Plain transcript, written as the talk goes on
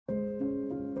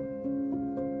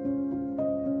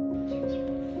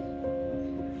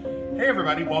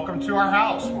everybody, welcome to our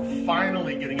house. We're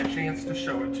finally getting a chance to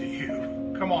show it to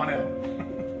you. Come on in.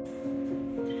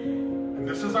 And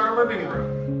this is our living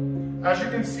room. As you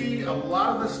can see, a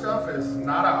lot of this stuff is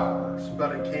not ours,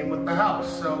 but it came with the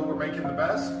house. So we're making the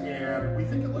best and we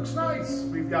think it looks nice.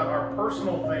 We've got our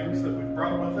personal things that we've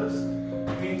brought with us,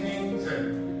 paintings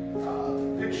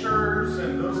and pictures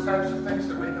and those types of things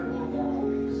to make it a little more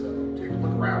homey. So take a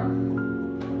look around.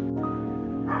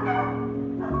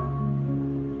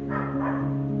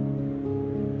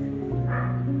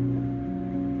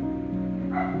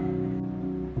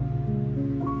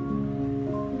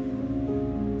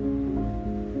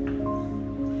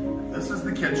 This is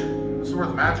the kitchen. This is where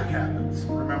the magic happens.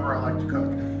 Remember, I like to cook.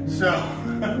 So,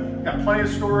 got plenty of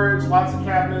storage, lots of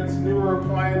cabinets, newer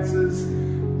appliances,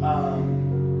 a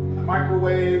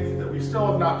microwave that we still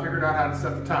have not figured out how to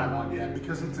set the time on yet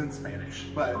because it's in Spanish.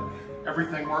 But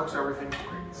everything works, everything's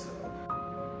great. So.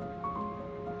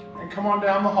 And come on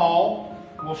down the hall.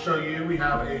 We'll show you, we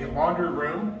have a laundry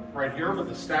room right here with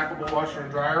a stackable washer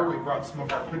and dryer. We brought some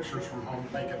of our pictures from home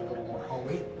to make it a little more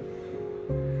homey.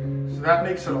 So that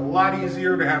makes it a lot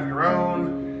easier to have your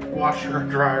own washer and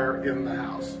dryer in the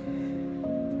house.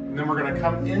 And then we're going to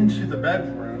come into the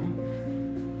bedroom.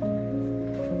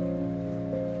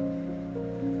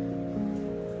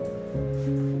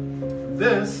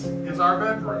 This is our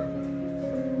bedroom.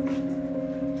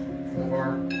 Of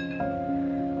our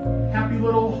happy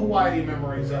little Hawaii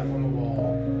memories up on the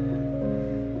wall.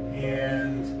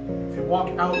 And if you walk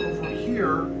out over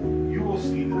here, you will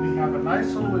see that we have a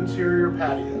nice little interior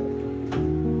patio.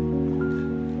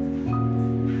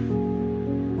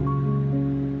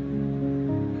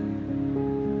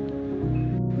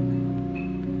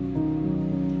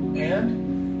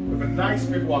 And we have a nice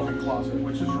big walk-in closet,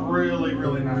 which is really,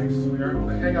 really nice. We are able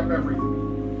to hang up everything.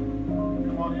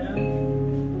 Come on in.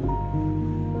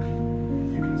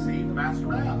 You can see the master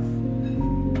bath.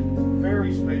 It's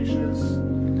very spacious.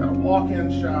 Got a walk-in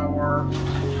shower.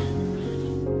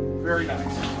 Very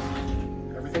nice.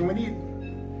 Everything we need.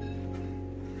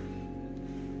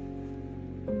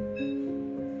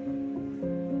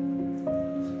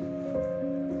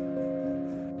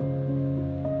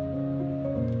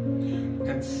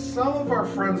 And some of our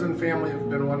friends and family have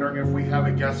been wondering if we have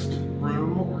a guest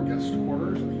room or guest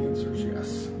quarters, and the answer is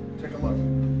yes. Take a look.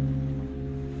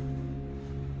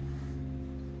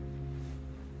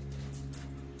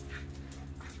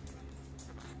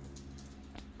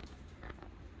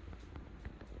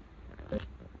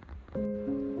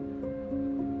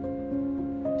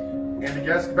 And a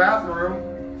guest bathroom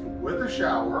with a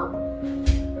shower,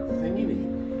 everything you need.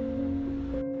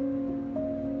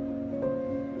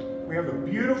 We have a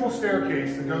beautiful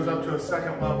staircase that goes up to a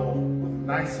second level with a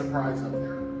nice surprise up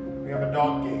there. We have a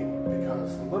dog gate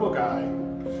because the little guy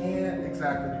can't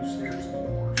exactly do stairs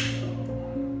anymore. So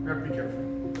we have to be careful.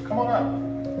 Come on up.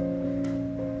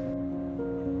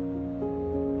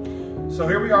 So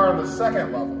here we are on the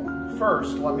second level.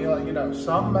 First, let me let you know,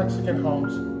 some Mexican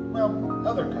homes, well,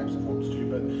 other types of homes too,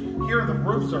 but here the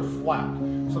roofs are flat.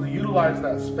 So they utilize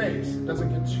that space. It doesn't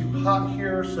get too hot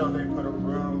here, so they put a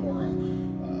room or a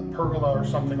pergola or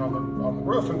something on the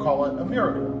roof and call it a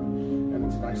mirador. And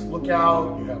it's a nice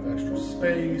lookout, you have extra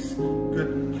space,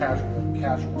 good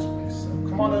casual space. So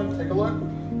come on in, take a look.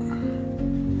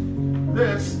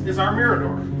 This is our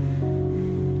mirador.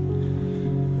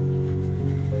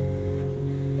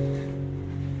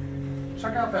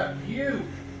 Check out that view.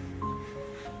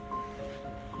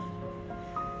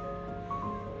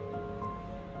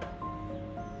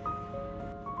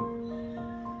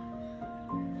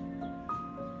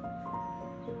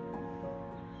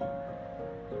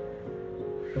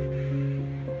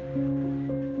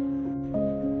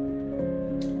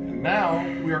 And now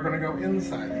we are going to go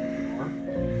inside the door.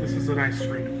 This is a nice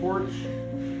screened porch.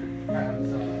 Has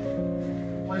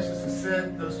places to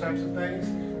sit, those types of things.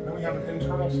 And then we have an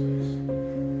internal space.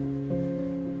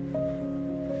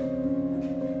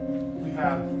 We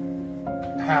have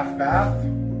a half bath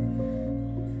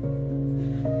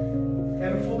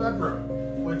and a full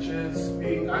bedroom, which is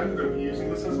I'm going to be using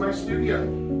this as my studio.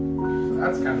 So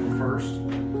that's kind of a first.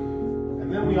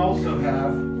 And then we also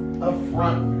have a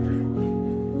front view.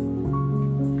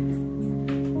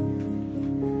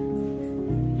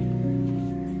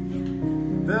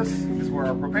 This is where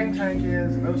our propane tank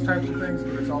is and those types of things,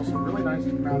 but it's also really nice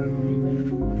to come out in the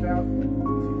evening, look out, see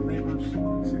the neighbors,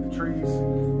 see the trees,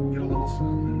 get a little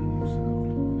sun.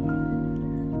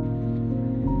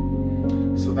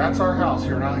 So that's our house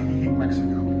here in AJIJIC,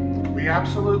 Mexico. We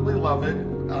absolutely love it.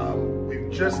 We've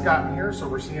just gotten here, so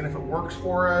we're seeing if it works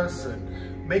for us and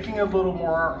making it a little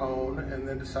more our own, and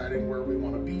then deciding where we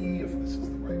want to be, if this is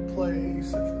the right place,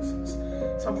 if this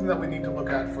is something that we need to look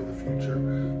at for the future.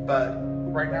 But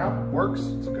right now, it works,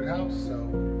 it's a good house, so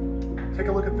take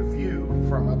a look at the view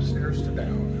from upstairs to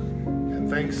down. And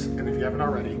thanks, and if you haven't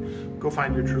already, go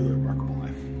find your truly remarkable